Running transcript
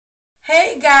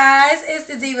Hey guys, it's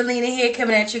the Divalina here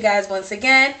coming at you guys once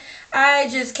again. I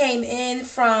just came in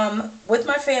with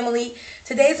my family.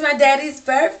 Today's my daddy's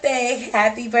birthday.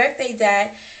 Happy birthday,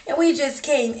 Dad. And we just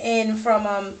came in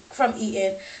from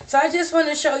eating. So I just want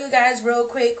to show you guys real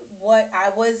quick what I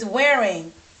was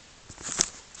wearing.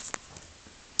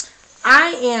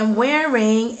 I am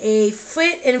wearing a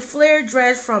fit and flare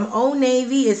dress from Old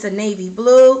Navy. It's a navy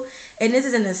blue and this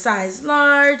is in a size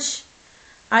large.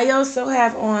 I also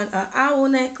have on an owl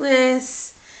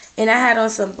necklace, and I had on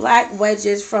some black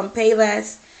wedges from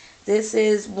Payless. This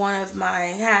is one of my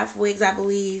half wigs, I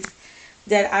believe,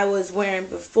 that I was wearing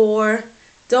before.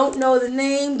 Don't know the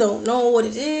name, don't know what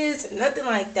it is, nothing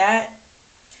like that.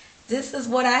 This is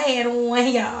what I had on,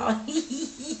 y'all.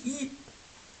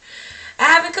 I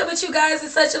haven't come with you guys in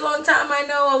such a long time. I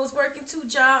know I was working 2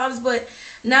 jobs, but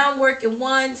now I'm working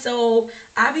 1, so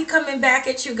I'll be coming back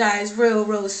at you guys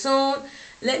real soon.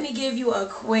 Let me give you a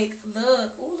quick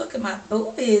look. Ooh, look at my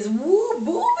boobies. Woo,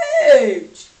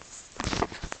 boobies.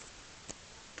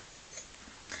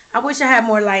 I wish I had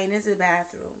more light in this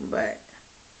bathroom, but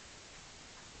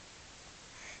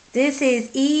this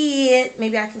is it.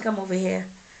 Maybe I can come over here.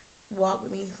 Walk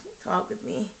with me. Talk with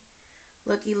me.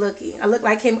 Looky. I look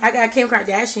like Kim. I got Kim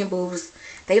Kardashian boobs.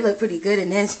 They look pretty good in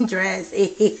this dress.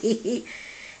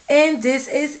 And this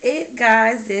is it,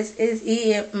 guys. This is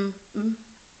it.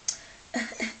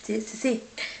 This is it.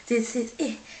 This is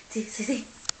it. This is it.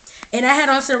 And I had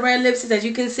on some red lipstick, as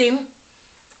you can see.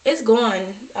 It's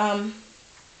gone.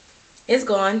 It's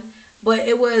gone. But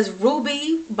it was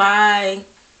Ruby by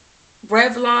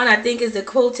Revlon. I think it's the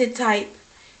quilted type.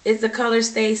 It's the color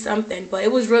Stay Something. But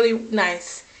it was really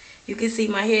nice. You can see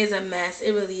my hair is a mess.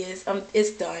 It really is.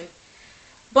 It's done.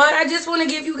 But I just want to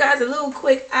give you guys a little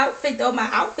quick outfit, though. My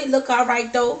outfit look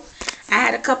alright, though. I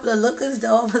had a couple of lookers,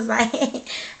 though. I was like,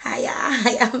 how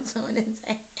y'all doing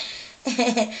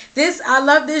this? I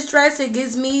love this dress. It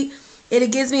gives me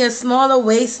a smaller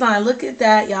waistline. Look at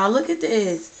that, y'all. Look at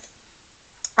this.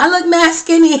 I look mad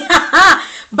skinny.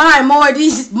 Buy more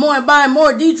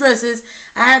of these dresses.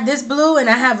 I have this blue and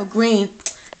I have a green.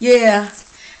 Yeah.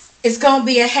 It's going to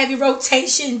be a heavy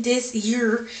rotation this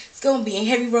year. It's going to be a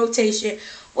heavy rotation.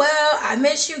 Well, I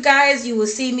miss you guys. You will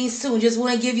see me soon. Just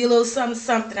want to give you a little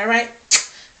something, all right?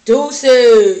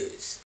 Deuces.